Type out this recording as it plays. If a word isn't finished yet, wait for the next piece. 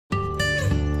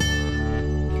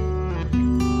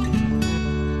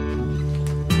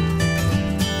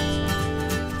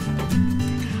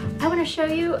to show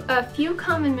you a few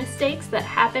common mistakes that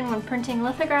happen when printing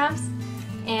lithographs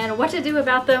and what to do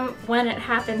about them when it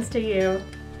happens to you.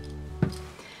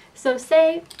 So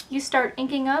say you start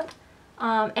inking up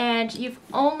and you've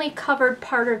only covered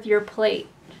part of your plate.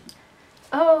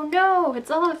 Oh no,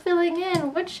 it's all filling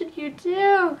in. What should you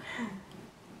do?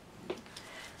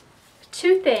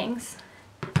 Two things.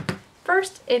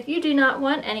 First, if you do not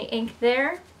want any ink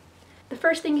there, the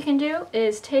first thing you can do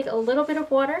is take a little bit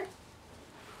of water,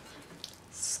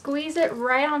 squeeze it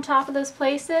right on top of those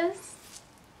places,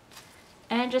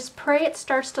 and just pray it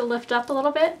starts to lift up a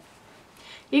little bit.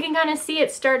 You can kind of see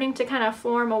it starting to kind of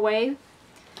form a wave,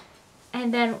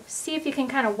 and then see if you can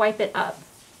kind of wipe it up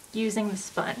using the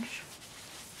sponge.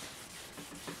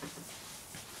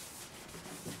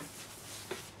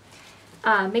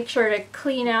 Make sure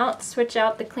to switch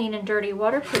out the clean and dirty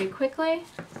water pretty quickly.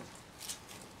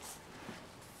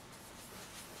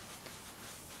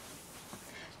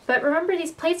 But remember,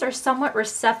 these plates are somewhat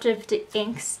receptive to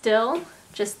ink still,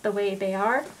 just the way they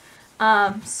are.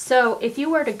 So if you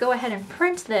were to go ahead and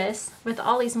print this with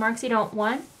all these marks you don't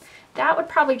want, that would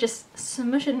probably just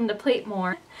smush it into the plate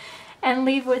more and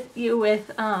leave you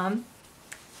with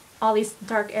all these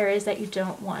dark areas that you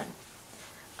don't want.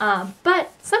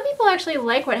 But some people actually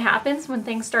like what happens when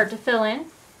things start to fill in.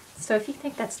 So if you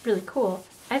think that's really cool,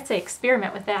 I'd say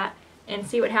experiment with that and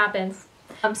see what happens.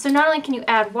 So not only can you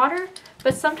add water,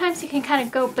 but sometimes you can kind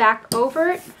of go back over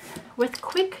it with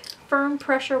quick, firm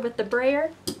pressure with the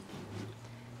brayer.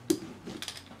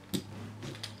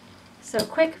 So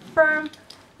quick, firm,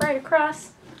 right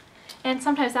across. And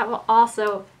sometimes that will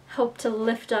also help to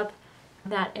lift up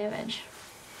that image.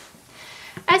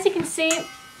 As you can see,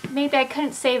 maybe I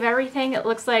couldn't save everything. It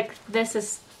looks like this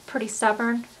is pretty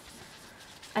stubborn.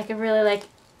 I could really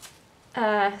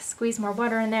squeeze more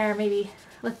water in there, maybe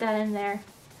lift that in there.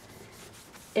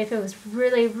 If it was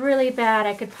really, really bad,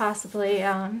 I could possibly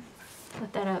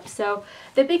lift that up. So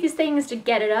the biggest thing is to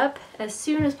get it up as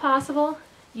soon as possible,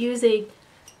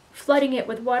 flooding it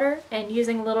with water and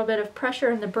using a little bit of pressure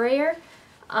in the brayer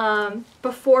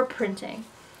before printing.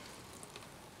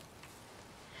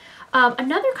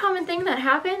 Another common thing that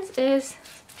happens is,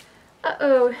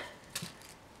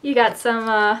 you got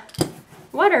some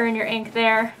water in your ink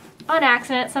there on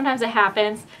accident. Sometimes it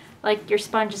happens, like your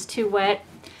sponge is too wet.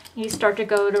 You start to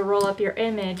go to roll up your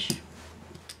image.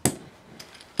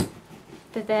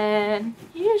 But then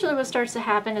usually what starts to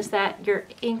happen is that your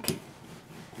ink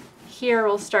here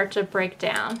will start to break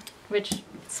down, which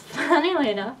is funnily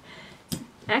enough,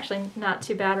 actually not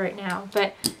too bad right now,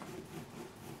 but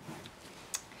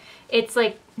it's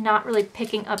like not really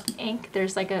picking up ink.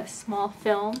 There's like a small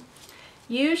film.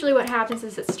 Usually what happens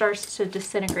is it starts to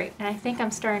disintegrate, and I think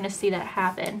I'm starting to see that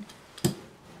happen.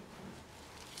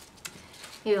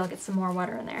 Maybe I'll get some more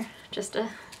water in there just to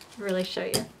really show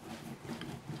you.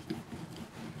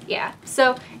 Yeah,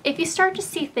 so if you start to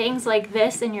see things like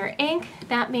this in your ink,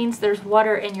 that means there's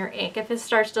water in your ink. If it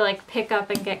starts to like pick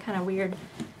up and get kind of weird.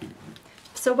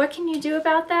 So what can you do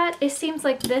about that? It seems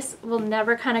like this will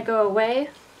never kind of go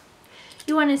away.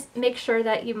 You want to make sure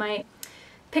that you might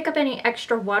pick up any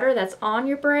extra water that's on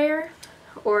your brayer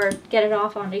or get it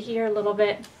off onto here a little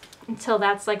bit until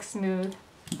that's like smooth.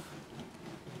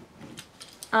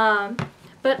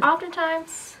 But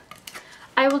oftentimes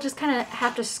I will just kind of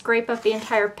have to scrape up the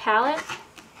entire palette,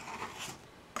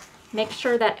 make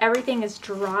sure that everything is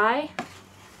dry,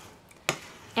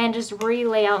 and just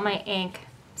relay out my ink.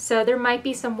 So there might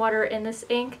be some water in this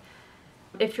ink.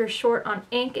 If you're short on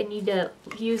ink and need to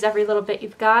use every little bit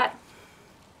you've got,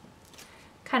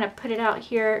 kind of put it out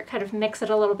here, kind of mix it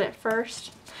a little bit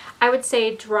first. I would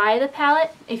say dry the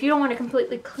palette. If you don't want to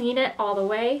completely clean it all the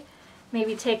way,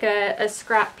 maybe take a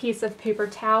scrap piece of paper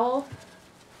towel,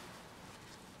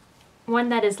 one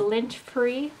that is lint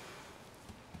free,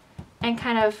 and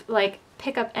kind of like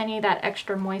pick up any of that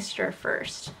extra moisture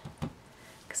first.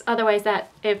 Because otherwise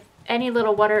if any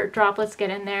little water droplets get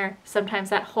in there, sometimes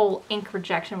that whole ink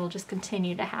rejection will just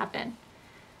continue to happen.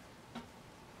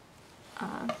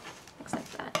 Looks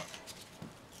like that.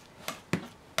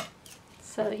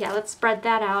 So yeah, let's spread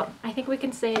that out. I think we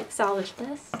can salvage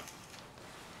this.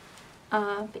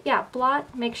 But yeah,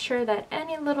 blot, make sure that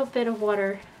any little bit of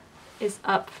water is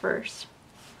up first.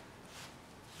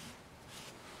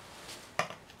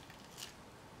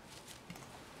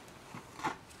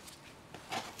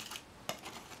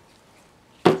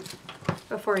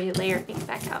 Before you lay your ink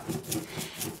back up.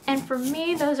 And for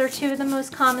me, those are two of the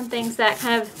most common things that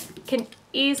kind of can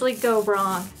easily go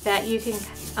wrong, that you can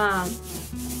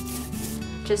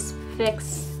just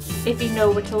fix if you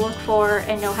know what to look for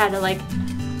and know how to like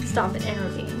stop and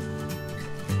intervene.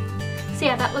 So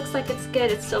yeah, that looks like it's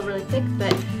good. It's still really thick,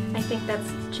 but I think that's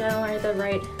generally the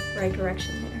right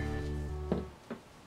direction there.